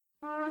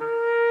For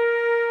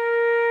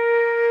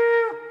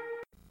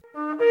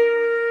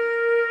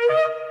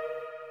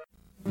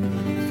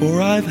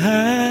I've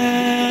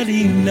had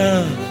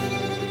enough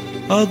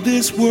of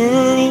this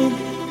world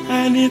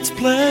and its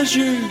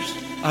pleasures.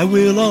 I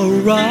will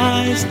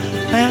arise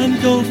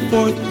and go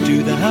forth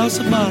to the house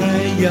of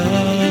my Yah.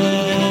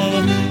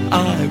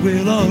 I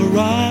will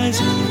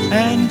arise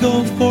and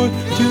go forth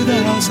to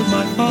the house of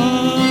my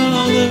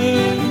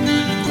Father.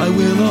 I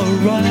will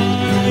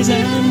arise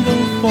and go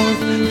forth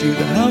to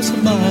the house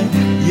of my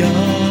Yah.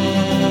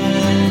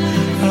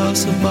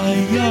 House of my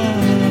Yah.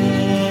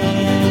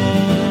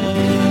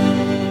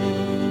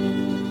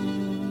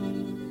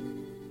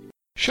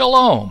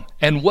 Shalom,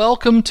 and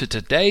welcome to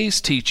today's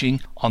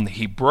teaching on the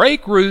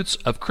Hebraic roots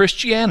of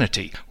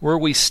Christianity, where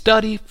we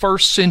study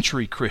first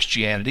century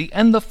Christianity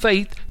and the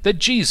faith that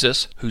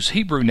Jesus, whose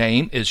Hebrew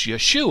name is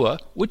Yeshua,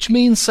 which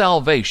means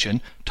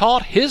salvation,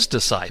 taught his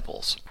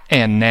disciples.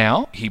 And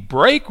now,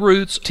 Hebraic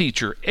roots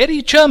teacher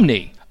Eddie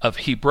Chumney of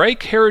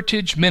Hebraic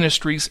Heritage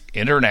Ministries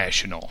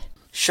International.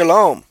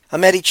 Shalom.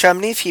 I'm Eddie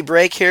Chumney of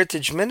Hebraic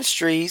Heritage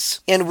Ministries,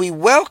 and we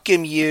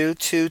welcome you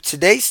to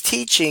today's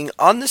teaching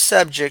on the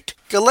subject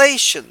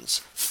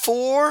Galatians,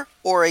 for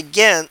or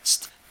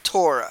against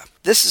Torah.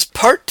 This is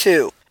part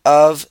 2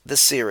 of the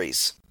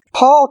series.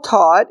 Paul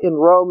taught in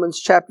Romans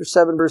chapter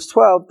 7 verse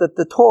 12 that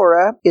the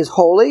Torah is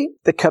holy,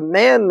 the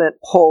commandment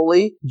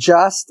holy,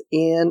 just,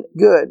 and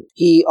good.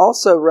 He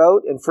also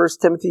wrote in 1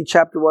 Timothy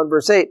chapter 1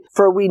 verse 8,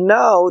 for we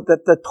know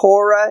that the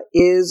Torah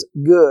is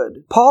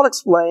good. Paul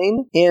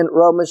explained in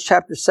Romans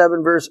chapter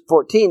 7 verse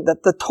 14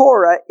 that the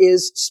Torah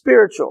is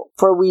spiritual.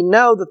 For we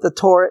know that the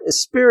Torah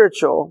is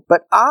spiritual,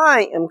 but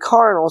I am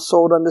carnal,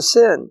 sold unto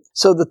sin.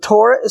 So the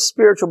Torah is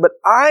spiritual, but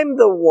I'm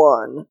the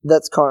one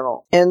that's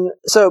carnal. And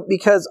so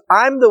because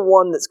I'm the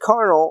one that's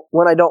carnal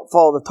when I don't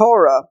follow the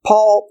Torah,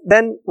 Paul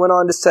then went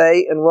on to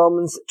say in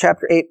Romans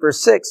chapter 8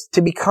 verse 6,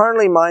 to be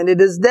carnally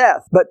minded is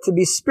death, but to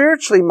be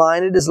spiritually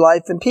minded is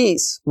life and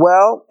peace.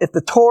 Well, if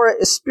the Torah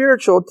is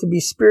spiritual, to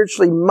be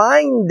spiritually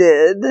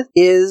minded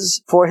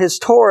is for his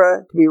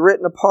Torah to be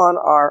written upon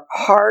our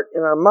heart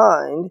and our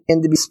mind,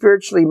 and to be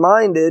spiritually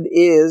minded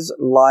is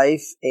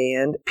life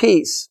and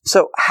peace.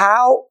 So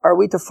how are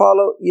we to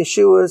follow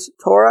Yeshua's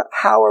Torah?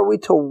 How are we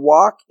to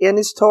walk in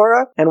his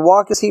Torah and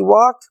walk as he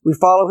walked? We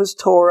follow his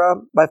Torah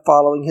by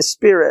following his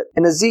Spirit.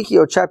 In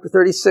Ezekiel chapter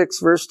 36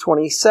 verse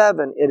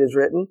 27 it is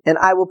written, and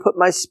I will put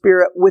my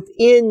Spirit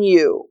within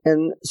you.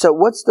 And so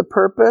what's the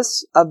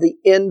purpose of the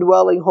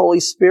indwelling Holy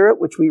Spirit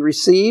which we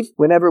receive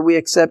whenever we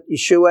accept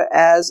Yeshua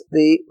as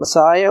the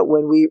Messiah,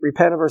 when we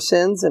repent of our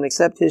sins and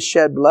accept his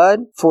shed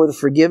blood for the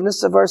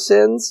forgiveness of our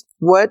sins?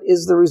 What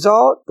is the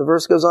result? The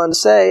verse goes on to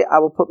say, I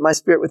will put my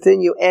Spirit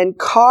within you and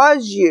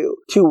cause you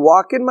to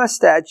walk in my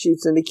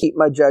statutes and to keep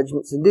my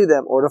judgments and do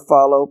them, or to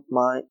follow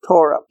my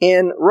Torah.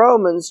 In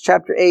Romans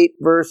chapter 8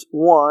 verse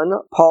 1,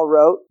 Paul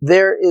wrote,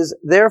 there is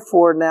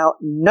therefore now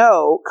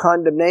no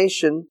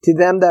condemnation to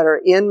them that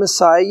are in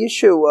Messiah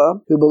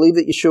Yeshua, who believe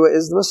that Yeshua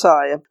is the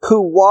Messiah, who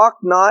walk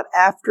not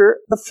after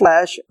the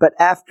flesh, but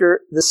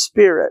after the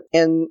Spirit.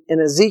 And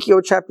in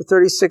Ezekiel chapter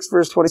 36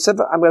 verse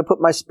 27, I'm going to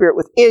put my Spirit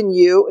within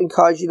you and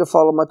cause you to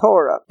follow my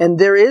Torah. And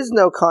there is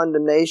no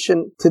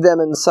condemnation to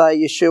them in Messiah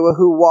Yeshua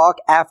who walk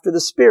after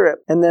the Spirit.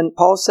 And then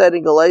Paul said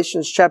in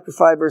Galatians chapter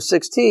 5 verse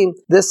 16,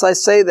 this I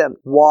say then,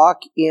 walk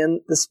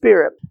in the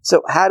Spirit.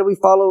 So how do we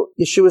follow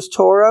Yeshua's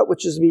Torah,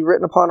 which is to be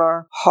written upon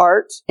our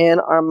hearts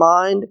and our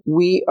mind?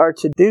 We are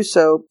to do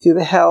so through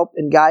the help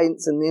and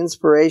guidance and the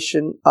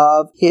inspiration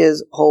of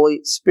his Holy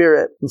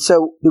Spirit. And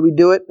so do we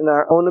do it in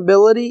our own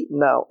ability?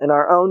 No. In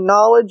our own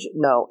knowledge?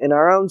 No. In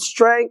our own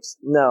strength?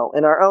 No.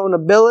 In our own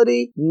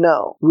ability?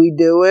 No. We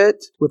do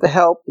it with the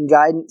help and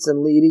guidance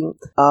and leading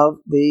of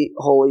the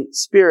Holy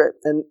Spirit.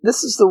 And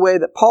this is the way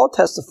that Paul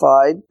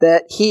testified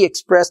that he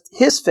expressed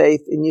his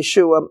faith in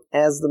Yeshua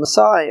as the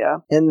Messiah,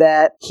 and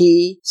that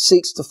he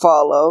seeks to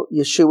follow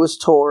Yeshua's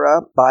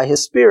Torah by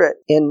his Spirit.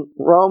 In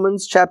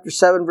Romans chapter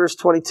 7 verse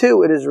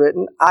 22 it is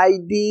written, I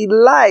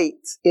delight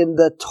in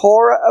the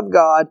Torah of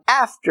God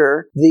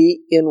after the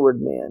inward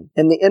man.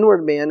 And the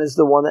inward man is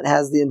the one that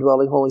has the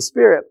indwelling Holy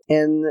Spirit.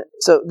 And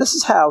so this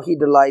is how he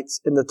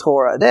delights in the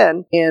Torah.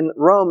 Then in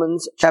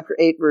Romans chapter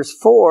 8 verse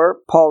 4,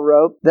 Paul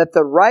wrote that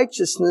the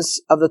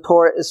righteousness of the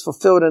Torah is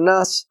fulfilled in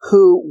us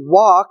who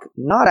walk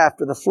not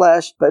after the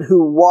flesh, but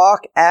who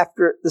walk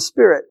after the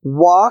Spirit.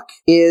 Walk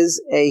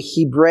is a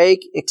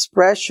Hebraic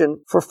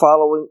expression for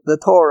following the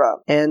Torah.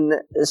 And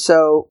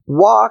so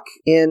walk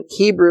in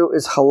Hebrew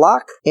is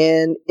halak,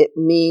 and it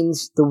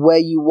means the way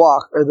you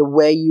walk or the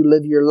way you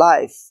live your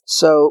life.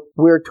 So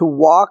we're to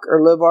walk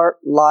or live our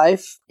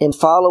life in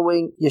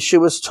following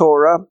Yeshua's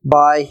Torah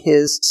by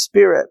his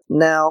Spirit.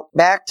 Now,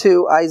 back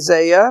to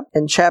Isaiah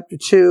in chapter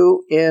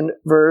 2 in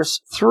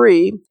verse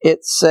 3,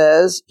 it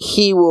says,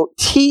 he will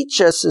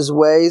teach us his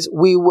ways,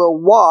 we will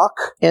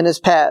walk in his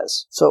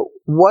paths. So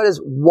what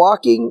is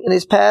walking in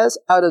his paths?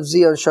 Out of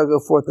Zion shall go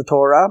forth the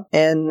Torah.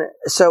 And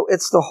so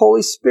it's the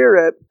Holy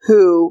Spirit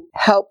who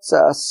helps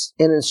us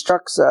and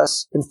instructs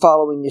us in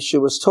following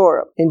Yeshua's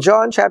Torah. In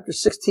John chapter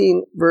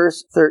 16,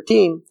 verse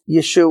 13,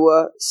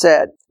 Yeshua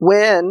said,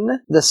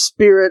 when the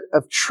Spirit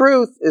of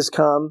truth is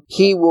come,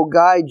 He will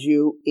guide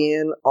you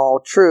in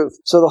all truth.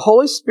 So the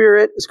Holy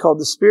Spirit is called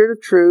the Spirit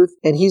of truth,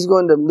 and He's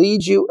going to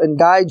lead you and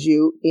guide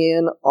you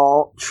in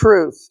all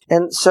truth.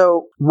 And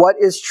so what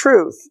is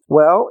truth?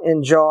 Well,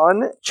 in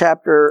John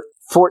chapter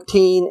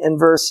 14 and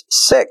verse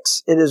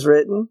 6, it is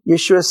written,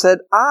 Yeshua said,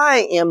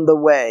 I am the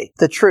way,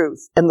 the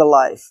truth, and the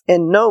life,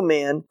 and no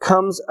man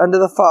comes unto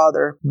the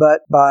Father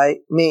but by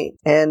me.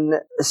 And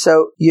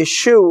so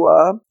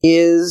Yeshua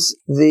is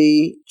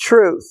the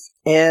truth.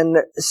 And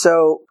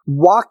so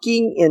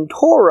walking in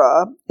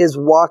Torah is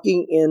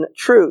walking in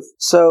truth.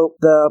 So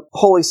the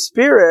Holy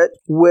Spirit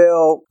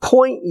will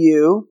point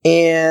you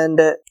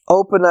and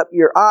open up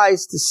your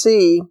eyes to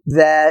see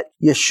that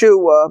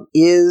Yeshua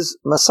is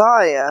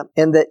Messiah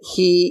and that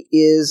He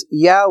is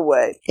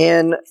Yahweh.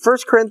 In 1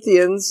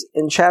 Corinthians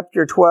in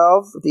chapter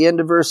 12, at the end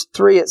of verse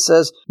 3, it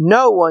says,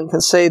 no one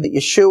can say that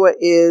Yeshua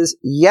is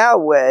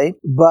Yahweh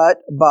but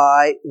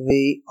by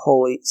the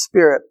Holy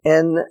Spirit.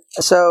 And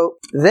so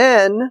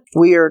then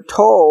we are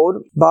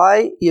told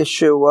by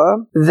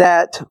Yeshua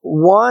that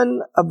one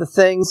of the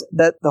things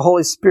that the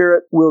Holy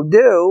Spirit will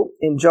do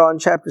in John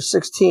chapter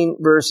 16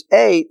 verse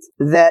 8,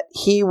 that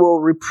He will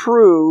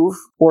reprove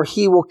or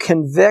He will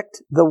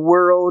convict the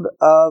world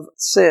of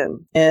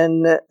sin.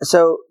 And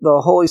so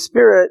the Holy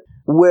Spirit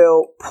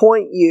will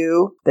point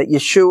you that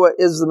Yeshua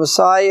is the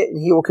Messiah and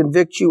He will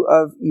convict you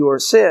of your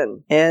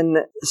sin. And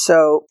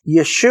so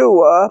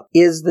Yeshua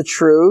is the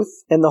truth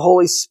and the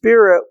Holy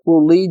Spirit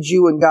will lead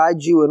you and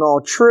guide you in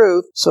all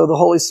truth. So the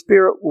Holy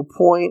Spirit will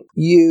point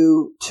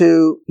you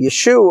to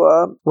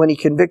Yeshua when He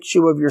convicts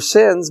you of your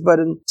sins. But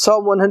in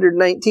Psalm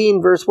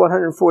 119 verse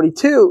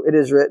 142 it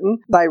is written,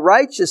 thy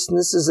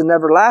righteousness is an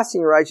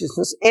everlasting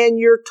righteousness and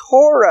your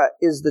Torah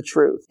is the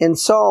truth. In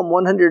Psalm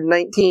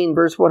 119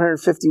 verse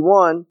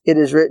 151 it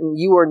is written,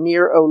 you are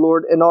near, O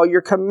Lord, and all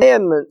your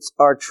commandments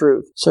are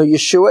truth. So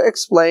Yeshua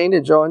explained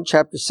in John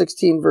chapter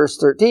 16 verse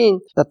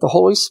 13 that the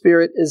Holy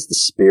Spirit is the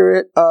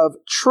Spirit of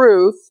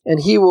truth and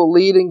He will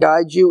lead and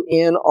guide you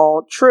in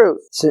all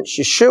truth. Since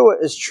Yeshua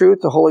is truth,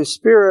 the Holy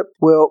Spirit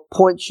will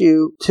point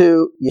you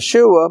to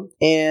Yeshua,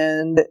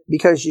 and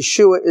because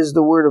Yeshua is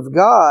the Word of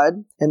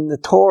God and the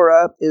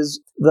Torah is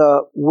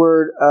the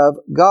Word of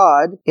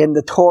God, and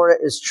the Torah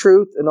is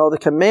truth, and all the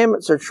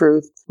commandments are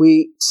truth,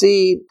 we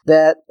see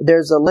that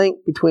there's a link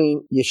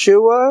between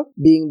Yeshua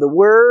being the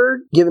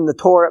Word, given the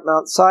Torah at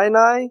Mount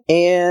Sinai,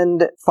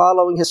 and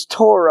following His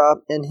Torah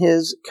and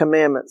His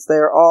commandments. They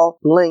are all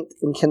linked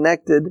and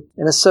connected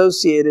and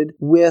associated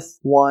with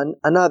one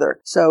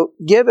another. So,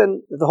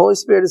 given that the Holy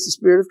Spirit is the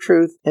Spirit of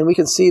truth, and we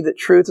can see that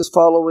truth is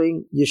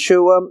following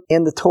Yeshua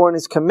and the Torah and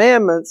His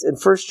commandments, in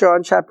 1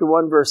 John chapter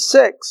 1 verse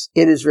 6,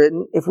 it is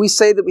written, if we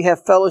say that we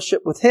have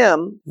fellowship with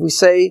Him, if we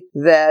say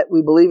that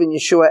we believe in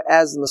Yeshua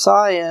as the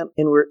Messiah,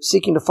 and we're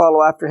seeking to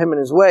follow after Him in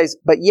His ways,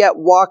 but yet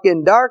walk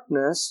in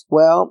darkness,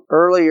 well,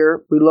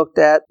 earlier we looked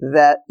at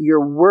that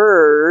your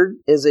word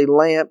is a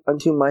lamp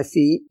unto my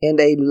feet and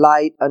a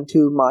light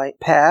unto my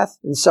path,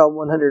 in Psalm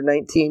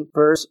 119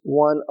 verse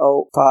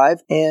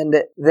 105. And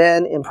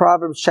then in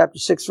Proverbs chapter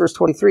 6 verse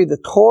 23,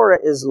 the Torah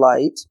is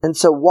light. And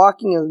so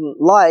walking in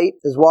light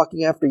is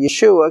walking after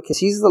Yeshua, because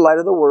He's the light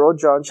of the world,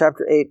 John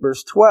chapter 8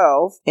 verse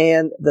 12.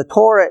 And the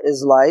Torah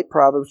is light,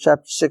 Proverbs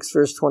chapter 6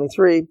 verse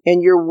 23.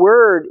 And your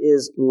word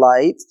is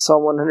light,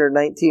 Psalm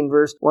 119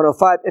 verse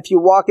 105. If you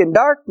walk in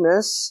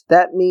darkness,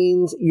 that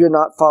means you're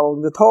not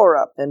following the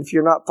Torah. And if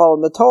you're not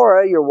following the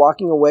Torah, you're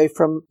walking away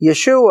from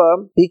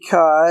Yeshua,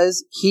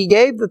 because He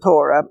gave the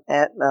Torah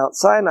at Mount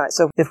Sinai.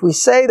 So if we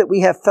say that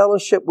we have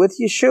fellowship with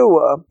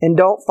Yeshua and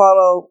don't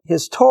follow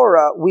His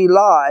Torah, we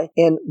lie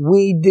and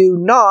we do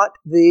not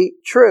the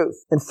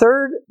truth. In 3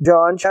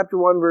 John chapter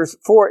 1 verse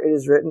 4 it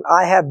is written,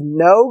 I have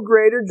no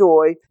greater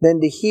joy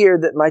than to hear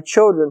that my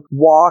children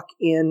walk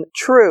in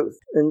truth.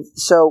 And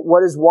so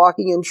what is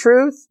walking in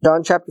truth?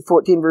 John chapter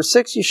 14 verse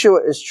 6,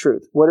 Yeshua is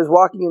truth. What is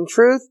walking in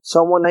truth?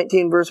 Psalm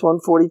 119 verse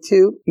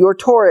 142, your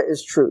Torah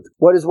is truth.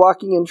 What is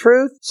walking in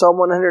truth? Psalm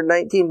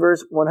 119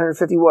 verse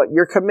 151,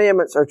 your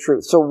commandments are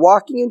truth. So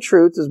walking in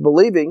truth is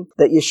believing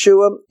that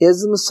Yeshua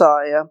is the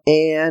Messiah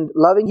and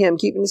loving Him,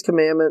 keeping His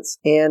commandments,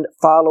 and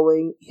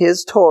following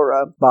His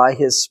Torah by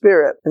His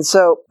Spirit. And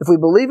so if we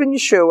believe in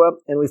Yeshua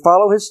and we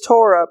follow His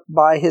Torah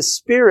by His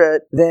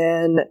Spirit,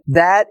 then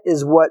that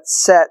is what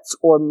sets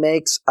or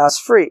makes us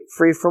free.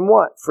 Free from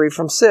what? Free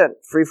from sin.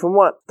 Free from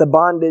what? The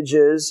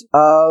bondages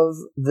of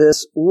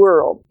this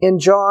world. In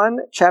John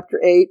chapter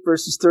 8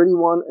 verses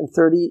 31 and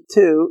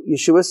 32,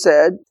 Yeshua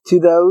said to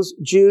those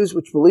Jews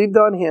which believed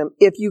on Him,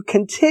 if you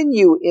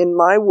continue in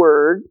my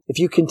word, if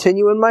you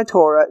continue in my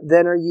Torah,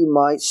 then are you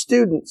my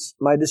students,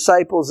 my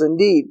disciples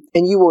indeed.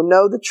 And you will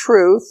know the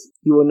truth,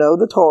 You will know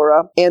the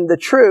Torah, and the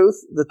truth,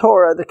 the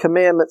Torah, the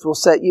commandments will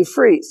set you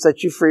free.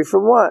 Set you free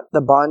from what?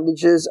 The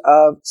bondages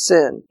of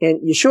sin.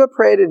 And Yeshua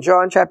prayed in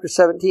John chapter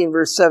 17,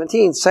 verse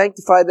 17,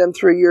 sanctify them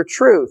through your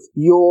truth.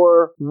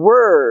 Your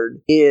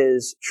word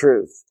is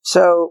truth.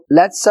 So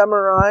let's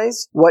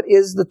summarize what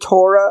is the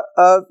Torah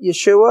of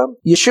Yeshua.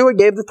 Yeshua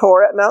gave the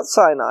Torah at Mount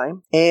Sinai,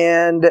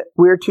 and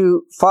we're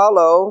to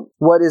follow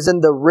what is in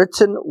the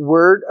written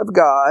word of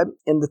God.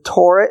 And the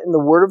Torah and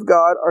the word of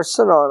God are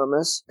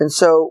synonymous. And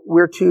so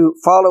we're to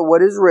follow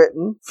what is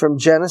written from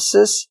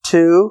Genesis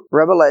to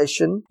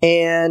Revelation.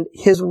 And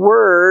his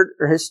word,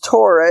 or his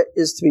Torah,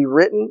 is to be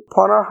written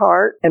upon our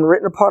heart and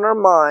written upon our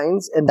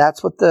minds. And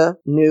that's what the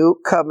new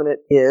covenant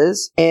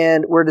is.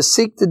 And we're to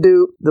seek to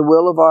do the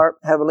will of our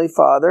Heavenly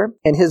Father.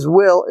 And his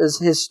will is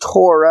his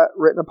Torah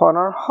written upon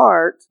our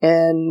heart.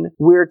 And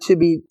we're to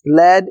be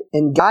led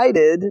and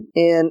guided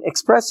in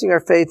expressing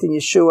our faith in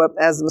Yeshua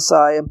as the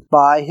Messiah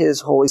by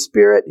his Holy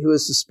Spirit, who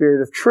is the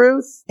Spirit of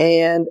truth.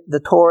 And the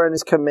Torah and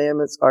his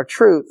commandments are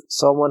truth.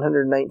 Psalm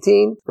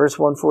 119, verse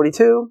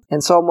 142,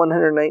 and Psalm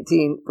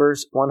 119,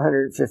 verse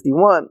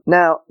 151.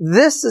 Now,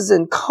 this is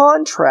in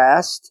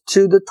contrast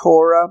to the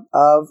Torah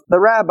of the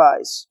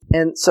rabbis.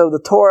 And so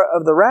the Torah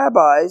of the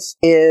rabbis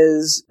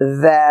is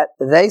that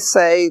they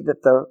say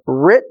that the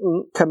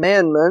written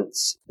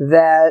commandments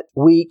that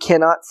we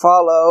cannot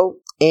follow,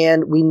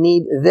 and we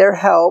need their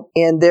help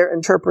and their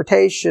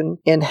interpretation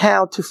in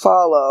how to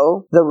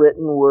follow the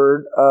written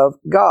word of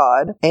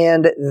God.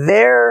 And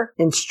their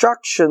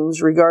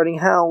instructions regarding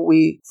how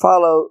we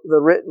follow the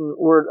written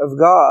word of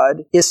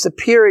God is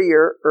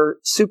superior or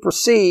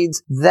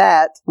supersedes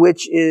that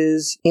which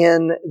is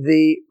in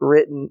the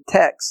written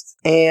text.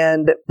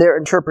 And their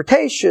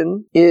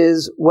interpretation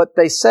is what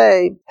they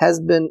say has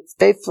been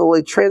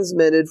faithfully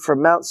transmitted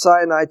from Mount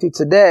Sinai to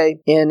today,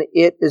 and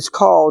it is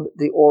called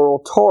the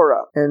Oral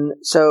Torah. And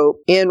so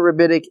in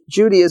Rabbinic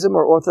Judaism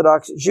or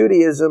Orthodox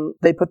Judaism,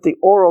 they put the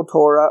Oral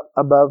Torah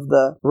above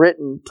the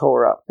written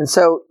Torah. And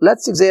so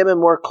let's examine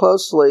more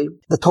closely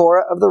the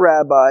Torah of the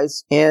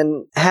rabbis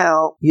and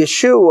how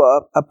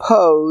Yeshua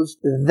opposed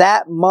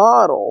that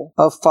model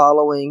of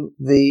following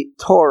the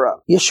Torah.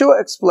 Yeshua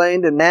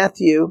explained in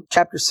Matthew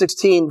chapter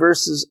 16,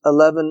 verses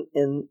 11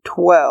 and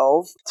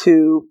 12,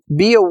 to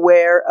be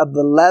aware of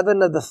the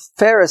leaven of the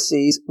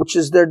Pharisees, which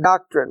is their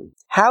doctrine.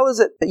 How is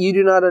it that you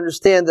do not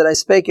understand that I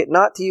spake it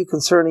not to you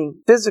concerning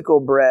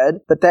physical bread,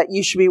 but that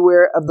you should be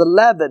aware of the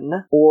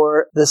leaven,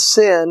 or the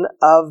sin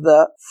of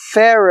the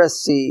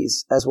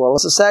Pharisees, as well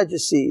as the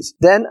Sadducees?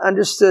 Then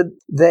understood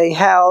they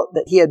how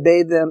that he had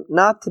bade them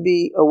not to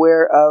be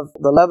aware of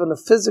the leaven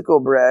of physical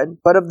bread,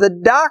 but of the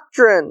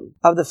doctrine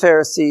of the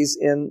Pharisees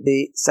and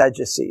the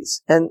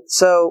Sadducees. And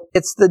so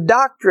it's the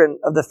doctrine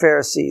of the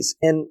Pharisees.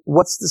 And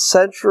what's the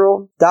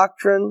central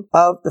doctrine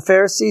of the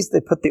Pharisees?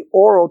 They put the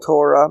oral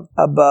Torah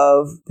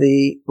above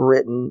the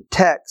written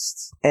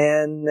text.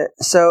 And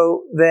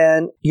so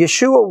then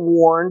Yeshua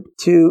warned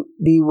to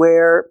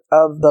beware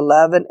of the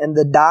leaven and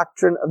the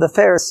doctrine of the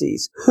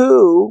Pharisees.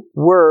 Who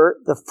were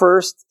the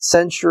first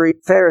century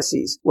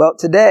Pharisees? Well,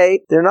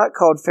 today they're not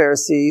called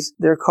Pharisees.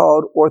 They're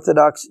called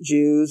Orthodox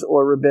Jews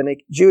or Rabbinic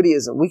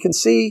Judaism. We can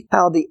see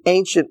how the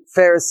ancient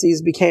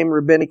Pharisees became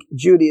Rabbinic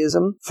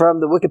Judaism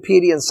from the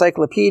Wikipedia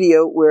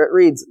Encyclopedia, where it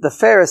reads, the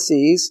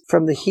Pharisees,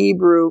 from the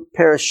Hebrew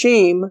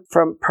parashim,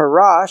 from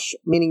parash,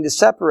 meaning to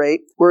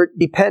separate, were,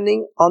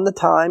 depending on the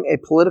time, a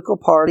political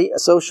party, a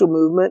social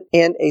movement,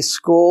 and a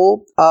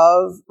school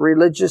of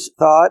religious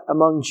thought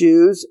among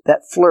Jews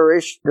that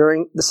flourished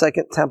during the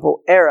Second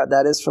Temple era.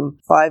 That is from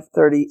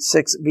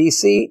 536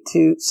 BC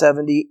to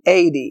 70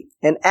 AD.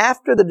 And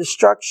after the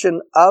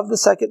destruction of the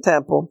Second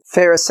Temple,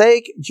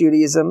 Pharisaic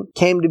Judaism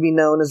came to be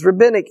known as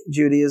Rabbinic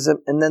Judaism,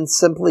 and then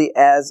simply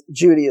as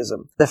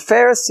Judaism. The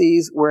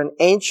Pharisees were an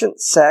ancient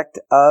sect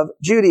of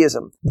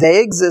Judaism.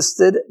 They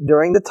existed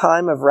during the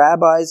time of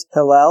rabbis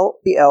Hillel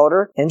the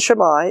Elder and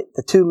Shammai,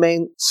 the two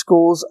main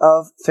schools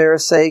of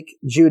Pharisaic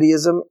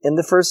Judaism in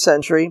the first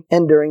century,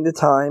 and during the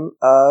time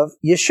of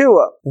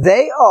Yeshua.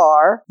 They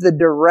are the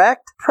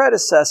direct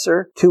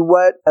predecessor to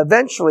what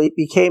eventually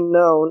became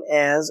known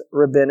as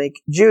Rabbinic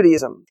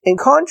Judaism. In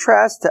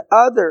contrast to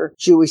other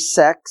Jewish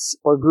sects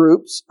or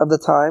groups of the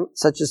time,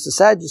 such as the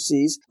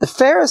Sadducees, the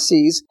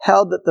Pharisees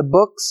held that the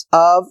books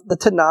of the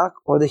Tanakh,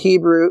 or the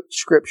Hebrew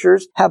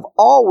scriptures, have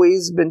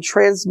always been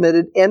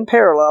transmitted in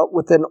parallel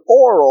with an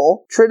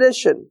oral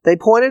tradition. They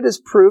pointed as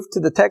proof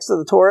to the text of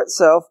the Torah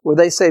itself, where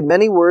they say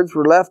many words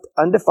were left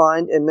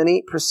undefined and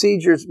many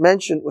procedures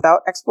mentioned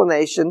without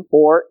explanation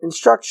or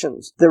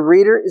instructions. The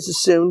reader is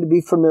assumed to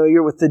be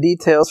familiar with the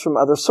details from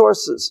other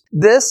sources.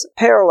 This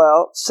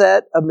parallel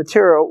set of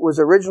material was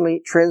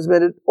originally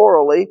transmitted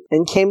orally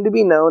and came to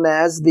be known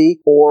as the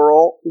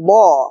oral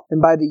law.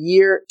 And by the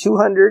year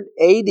 200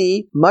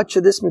 AD, much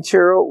of this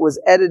material was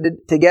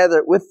edited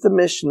together with the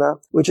Mishnah,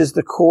 which is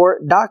the core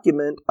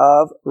document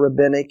of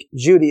Rabbinic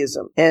Judaism.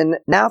 Judaism. And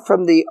now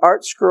from the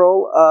Art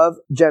Scroll of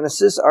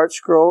Genesis. Art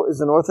Scroll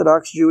is an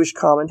Orthodox Jewish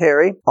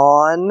commentary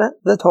on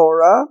the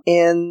Torah.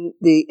 In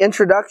the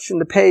introduction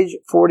to page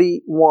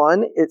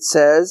 41, it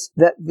says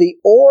that the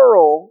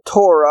oral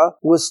Torah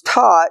was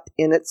taught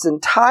in its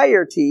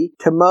entirety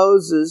to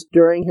Moses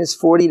during his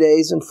 40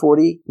 days and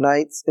 40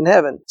 nights in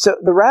heaven. So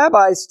the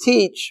rabbis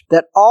teach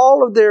that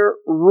all of their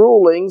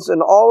rulings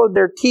and all of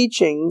their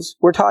teachings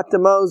were taught to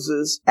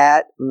Moses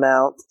at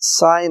Mount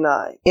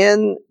Sinai.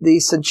 In the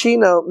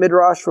Soncino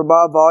Midrash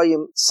Rabbah,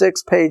 volume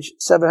 6, page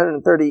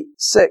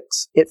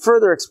 736, it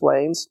further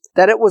explains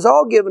that it was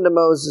all given to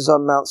Moses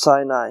on Mount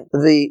Sinai.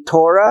 The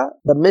Torah,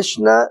 the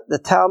Mishnah, the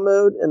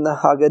Talmud, and the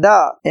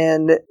Haggadah.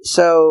 And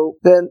so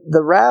then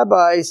the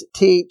rabbis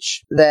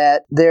teach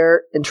that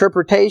their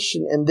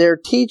interpretation and their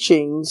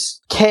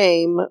teachings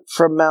came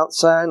from Mount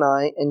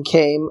Sinai and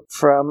came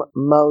from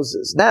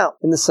Moses. Now,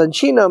 in the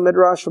Soncino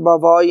Midrash Rabbah,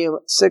 volume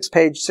 6,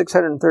 page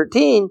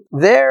 613,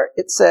 there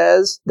it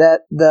says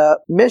that the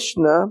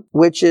Mishnah,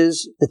 which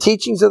is the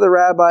teachings of the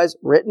rabbis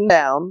written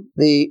down,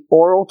 the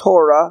oral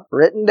Torah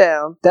written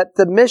down, that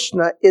the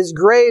Mishnah is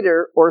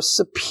greater or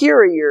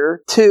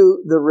superior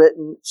to the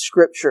written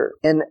scripture.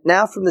 And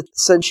now from the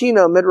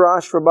Soncino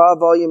Midrash Rabbah,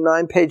 volume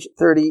 9, page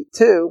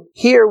 32,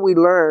 here we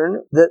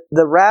learn that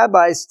the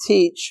rabbis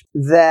teach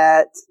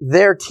that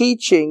their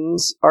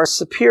teachings are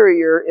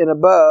superior and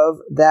above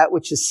that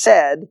which is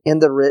said in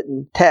the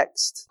written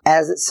text.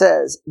 As it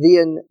says, the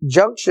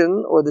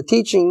injunction or the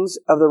teachings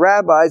of the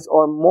rabbis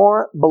are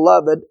more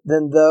beloved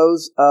than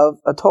those of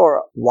a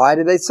Torah. Why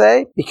do they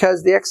say?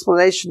 Because the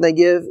explanation they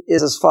give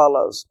is as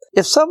follows.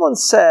 If someone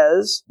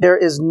says there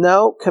is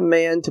no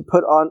command to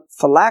put on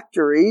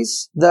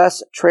phylacteries,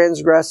 thus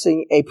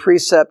transgressing a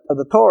precept of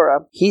the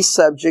Torah, he's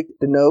subject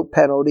to no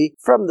penalty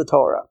from the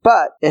Torah.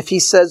 But if he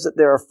says that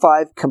there are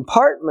 5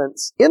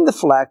 compartments in the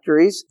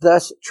phylacteries,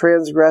 thus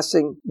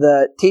transgressing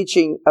the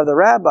teaching of the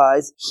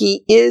rabbis,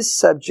 he is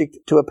subject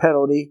to a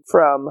penalty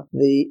from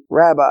the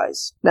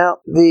rabbis. Now,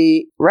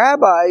 the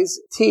rabbis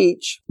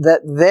teach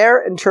that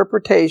their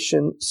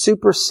interpretation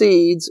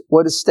supersedes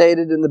what is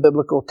stated in the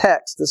biblical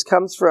text. This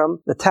comes from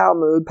the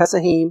Talmud,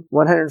 Pesachim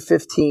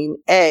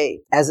 115a,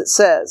 as it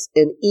says,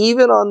 and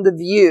even on the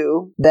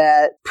view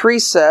that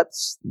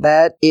precepts,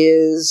 that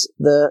is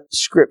the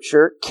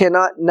scripture,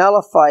 cannot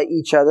nullify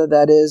each other,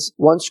 that is,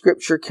 one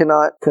scripture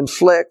cannot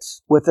conflict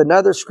with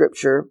another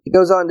scripture, it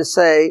goes on to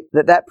say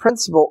that that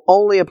principle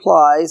only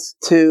applies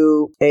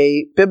to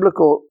a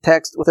biblical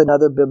text with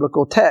another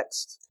biblical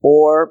text,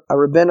 or a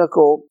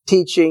rabbinical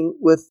teaching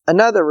with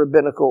another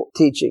rabbinical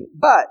teaching.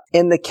 But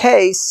in the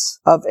case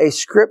of a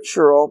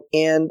scriptural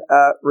and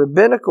a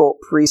rabbinical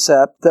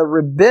precept, the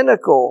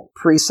rabbinical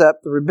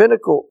precept, the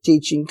rabbinical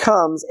teaching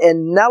comes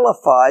and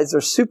nullifies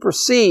or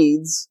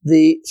supersedes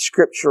the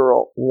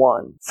scriptural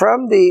one.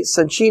 From the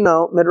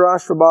Soncino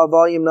Midrash Rabbah,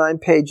 volume 9,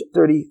 page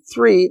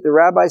 33, the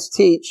rabbis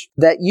teach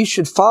that you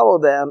should follow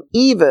them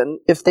even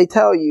if they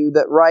tell you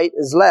that right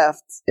is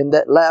left and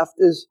that left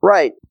is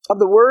right. Of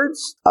the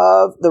words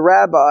of the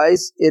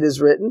rabbis, it is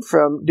written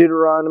from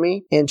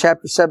Deuteronomy in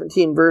chapter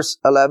 17, verse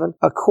 11,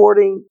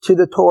 according to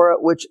the Torah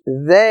which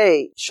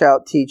they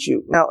shall teach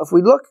you. Now, if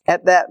we look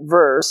at that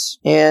verse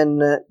in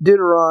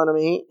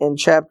Deuteronomy in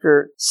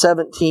chapter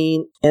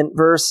 17 and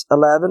verse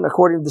 11,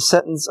 according to the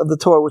sentence of the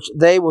Torah which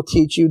they will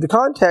teach you, the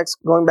context,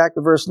 going back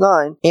to verse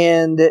 9,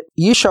 and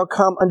you shall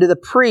come unto the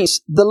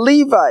priests, the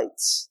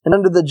Levites, and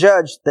unto the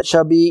judge that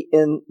shall be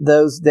in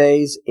those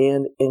days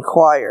and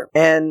inquire.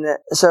 And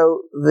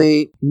so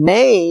the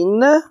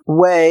main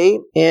way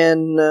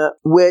in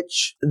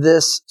which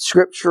this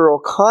scriptural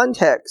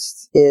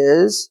context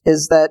is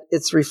that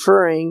it's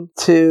referring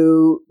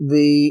to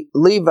the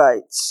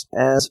Levites,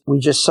 as we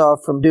just saw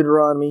from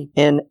Deuteronomy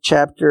in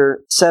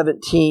chapter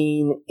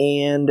 17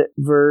 and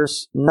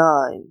verse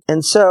 9.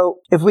 And so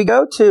if we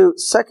go to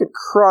 2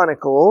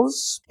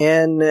 Chronicles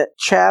in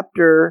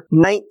chapter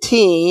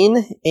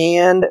 19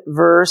 and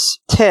verse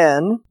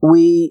 10,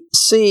 we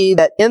see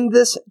that in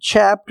this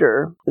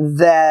chapter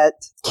that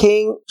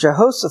King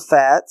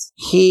Jehoshaphat,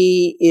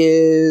 he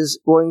is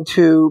going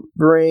to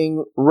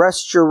bring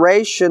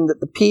restoration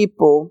that the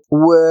people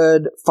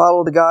would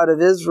follow the God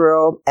of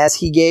Israel as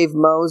he gave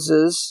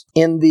Moses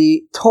in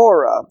the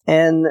Torah.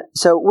 And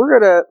so we're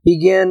going to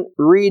begin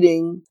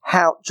reading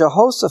how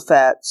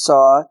Jehoshaphat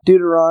saw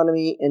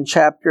Deuteronomy in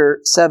chapter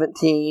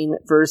 17,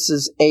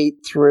 verses 8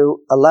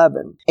 through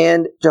 11.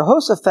 And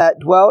Jehoshaphat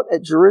dwelt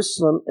at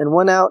Jerusalem and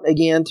went out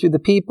again through the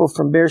people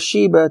from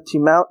Beersheba to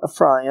Mount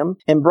Ephraim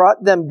and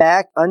brought them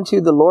back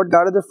unto the Lord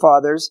God of their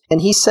fathers,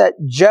 and he set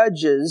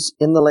judges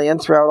in the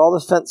land throughout all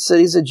the fenced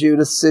cities of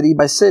Judah, city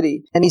by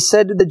city. And he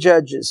said to the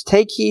judges,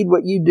 take heed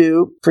what you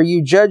do, for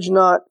you judge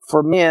not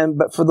for man,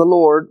 but for the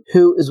Lord,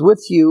 who is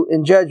with you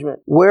in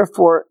judgment.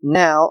 Wherefore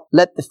now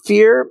let the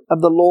fear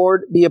of the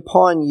Lord be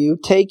upon you.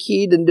 Take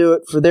heed and do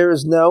it, for there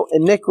is no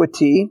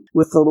iniquity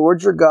with the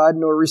Lord your God,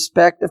 nor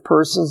respect of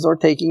persons, nor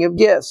taking of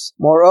gifts.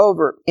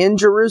 Moreover, in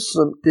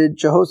Jerusalem did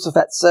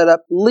Jehoshaphat set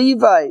up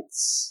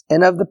Levites,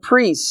 and of the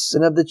priests,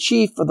 and of the chiefs,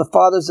 chief of the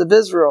fathers of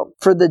Israel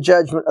for the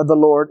judgment of the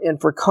Lord and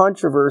for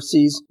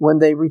controversies when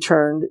they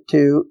returned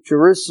to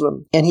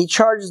Jerusalem. And he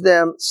charged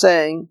them,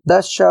 saying,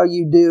 Thus shall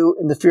you do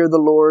in the fear of the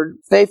Lord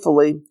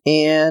faithfully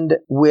and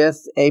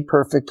with a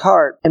perfect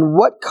heart. And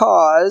what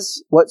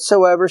cause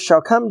whatsoever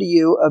shall come to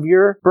you of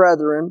your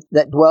brethren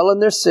that dwell in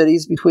their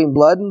cities between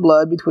blood and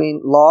blood,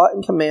 between law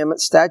and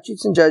commandment,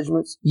 statutes and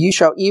judgments, you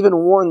shall even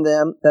warn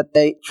them that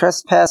they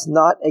trespass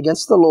not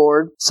against the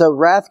Lord. So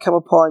wrath come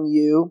upon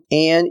you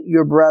and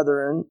your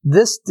brethren.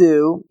 This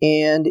do,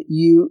 and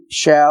you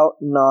shall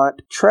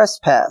not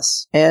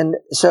trespass. And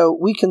so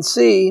we can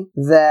see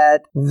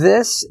that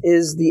this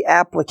is the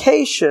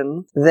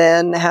application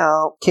then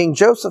how King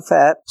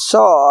Jehoshaphat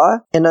saw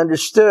and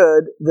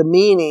understood the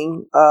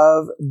meaning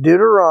of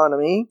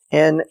Deuteronomy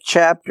in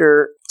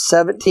chapter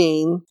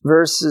 17,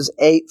 verses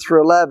 8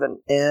 through 11.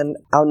 And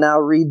I'll now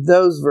read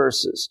those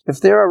verses.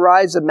 If there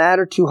arise a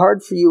matter too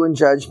hard for you in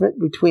judgment,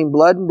 between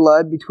blood and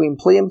blood, between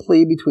plea and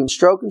plea, between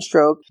stroke and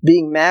stroke,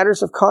 being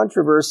matters of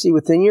controversy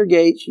within your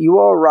gates, you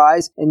will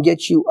arise and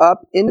get you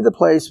up into the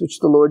place which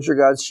the Lord your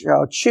God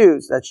shall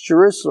choose. That's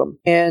Jerusalem.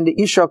 And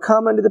you shall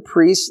come unto the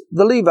priests,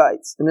 the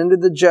Levites, and unto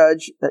the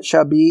judge that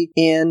shall be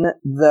in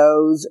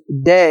those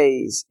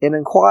days, and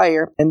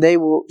inquire, and they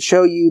will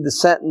show you the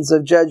sentence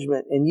of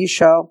judgment. And you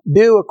shall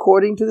do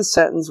according to the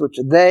sentence which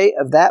they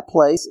of that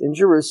place in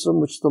Jerusalem,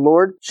 which the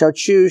Lord shall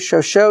choose,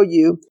 shall show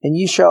you, and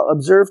you shall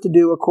observe to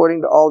do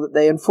according to all that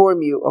they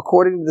inform you,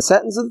 according to the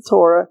sentence of the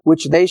Torah,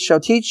 which they shall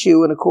teach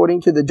you, and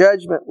according to the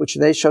judgment which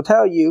they shall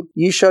tell you,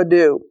 you shall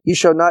do. You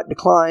shall not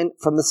decline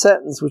from the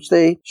sentence which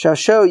they shall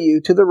show you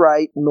to the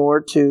right,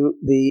 nor to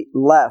the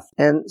left.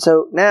 And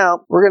so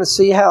now we're going to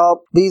see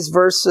how these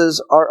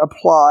verses are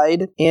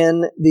applied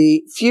in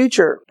the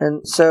future.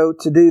 And so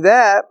to do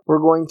that, we're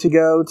going to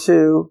go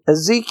to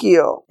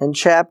Ezekiel in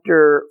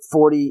chapter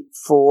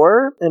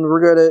 44, and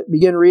we're going to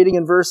begin reading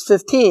in verse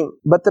 15.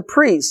 But the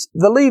priests,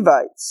 the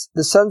Levites,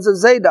 the sons of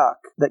Zadok,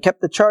 that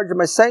kept the charge of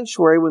my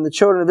sanctuary when the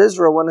children of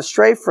Israel went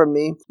astray from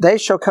me, they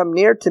shall come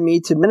near to me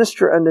to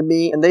minister unto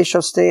me, and they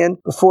shall stand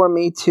before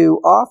me to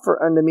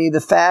offer unto me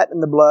the fat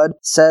and the blood,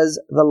 says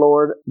the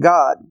Lord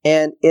God.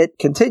 And it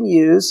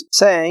continues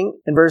saying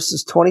in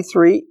verses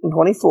 23 and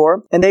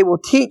 24, and they will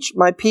teach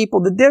my people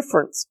the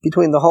difference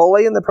between the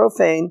holy and the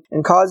profane,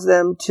 and cause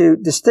them to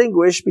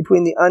distinguish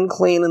between the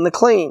unclean and the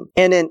clean.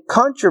 And in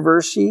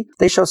controversy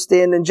they shall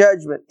stand in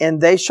judgment,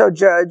 and they shall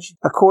judge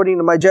according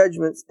to my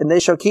judgments, and they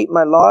shall keep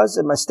my laws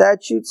and my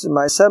statutes and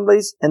my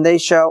assemblies, and they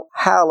shall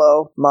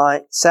hallow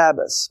my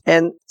Sabbaths.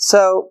 And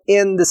so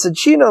in the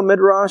Sechino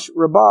Midrash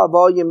Rabbah,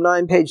 volume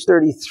 9, page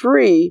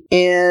 33,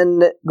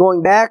 and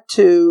going back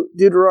to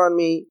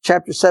Deuteronomy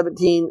chapter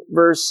 17,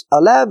 verse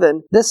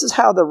 11, this is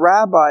how the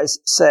rabbis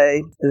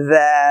say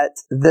that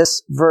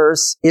this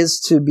verse is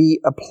to be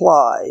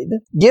applied.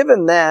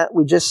 Given that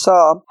we just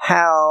saw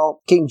how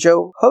King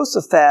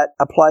Jehoshaphat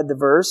applied the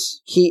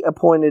verse, he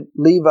appointed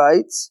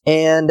Levites,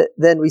 and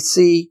then we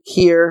see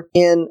here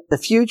in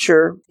the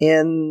future,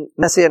 in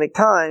Messianic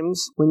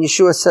times, when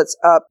Yeshua sets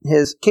up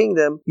his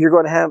kingdom, you're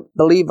going to have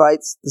the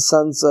Levites, the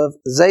sons of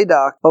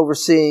Zadok,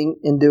 overseeing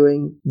and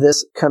doing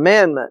this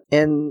commandment.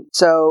 And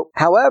so,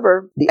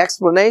 however, the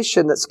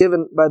explanation that's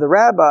given by the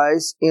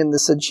rabbis in the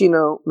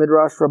Sechino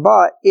Midrash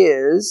Rabbah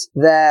is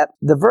that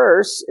the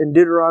verse in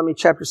Deuteronomy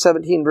chapter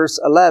 17, verse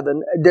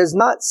 11, does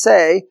not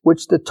say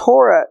which the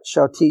Torah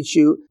shall teach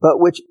you, but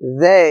which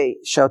they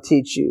shall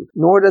teach you.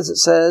 Nor does it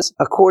says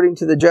according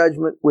to the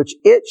judgment which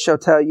it shall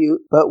tell you,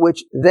 but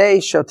which they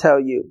shall tell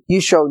you.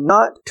 You shall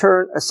not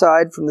turn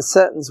aside from the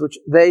sentence which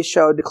they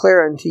shall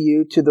declare unto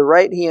you to the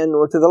right hand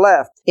nor to the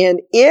left.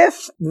 And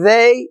if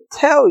they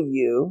tell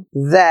you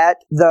that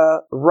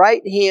the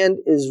right hand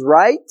is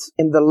right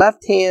and the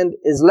left hand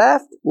is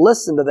left,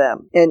 listen to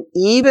them. And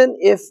even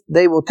if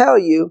they will tell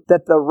you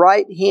that the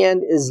right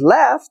hand is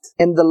left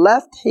and the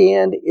left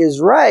hand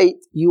is right,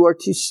 you are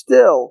to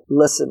still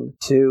listen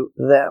to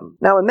them.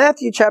 Now in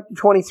Matthew chapter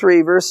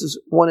 23, verses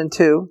 1 and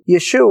 2,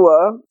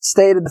 Yeshua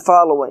stated the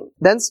following.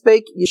 Then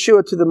spake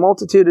Yeshua to the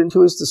multitude and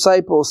to his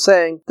disciples,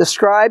 saying, the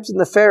scribes and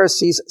the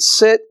Pharisees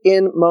sit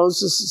in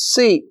Moses'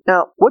 seat.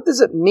 Now, what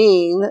does it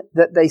mean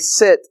that they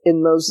sit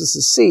in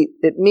Moses' seat?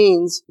 It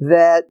means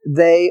that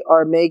they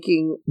are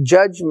making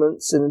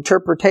judgments and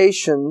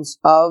interpretations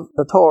of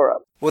the Torah.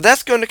 Well,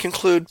 that's going to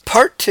conclude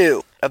part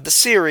 2 of the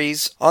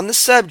series on the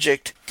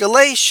subject,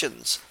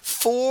 Galatians,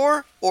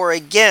 for or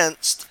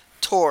against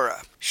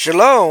Torah.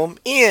 Shalom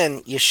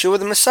in Yeshua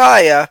the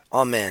Messiah.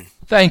 Amen.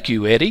 Thank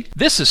you, Eddie.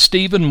 This is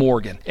Stephen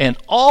Morgan, and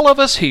all of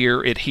us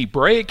here at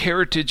Hebraic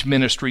Heritage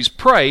Ministries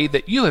pray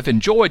that you have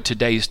enjoyed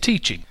today's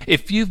teaching.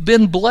 If you've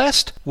been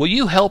blessed, will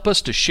you help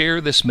us to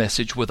share this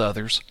message with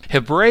others?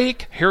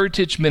 Hebraic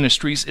Heritage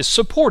Ministries is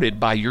supported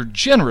by your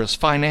generous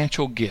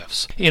financial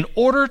gifts. In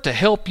order to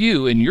help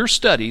you in your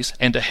studies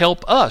and to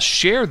help us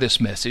share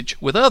this message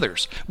with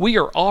others, we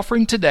are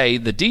offering today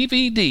the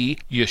DVD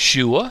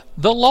Yeshua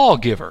the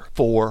Lawgiver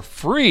for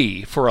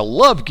free for a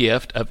love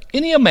gift of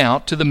any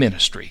amount to the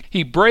ministry.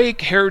 Hebraic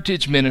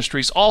Heritage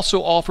Ministries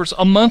also offers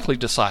a monthly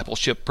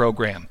discipleship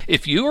program.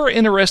 If you are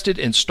interested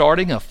in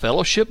starting a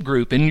fellowship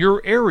group in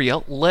your area,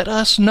 let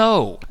us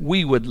know.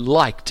 We would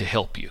like to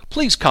help you.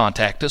 Please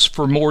contact us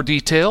for more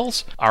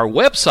details. Our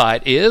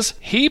website is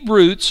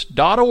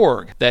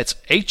hebroots.org. That's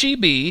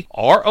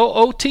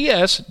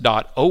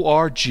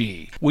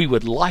HEBROOTS.org. We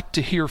would like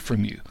to hear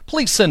from you.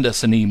 Please send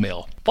us an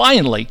email.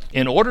 Finally,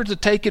 in order to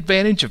take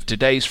advantage of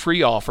today's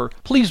free offer,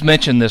 please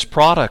mention this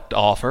product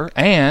offer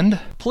and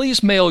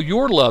please mail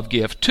your love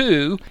gift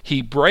to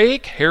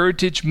Hebraic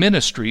Heritage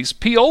Ministries,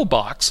 P.O.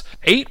 Box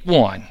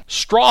 81,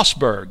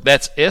 Strasburg,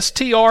 that's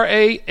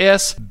Strasburg,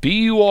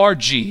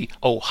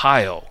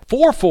 Ohio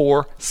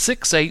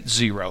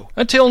 44680.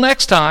 Until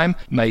next time,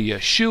 may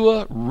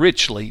Yeshua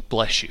richly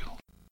bless you.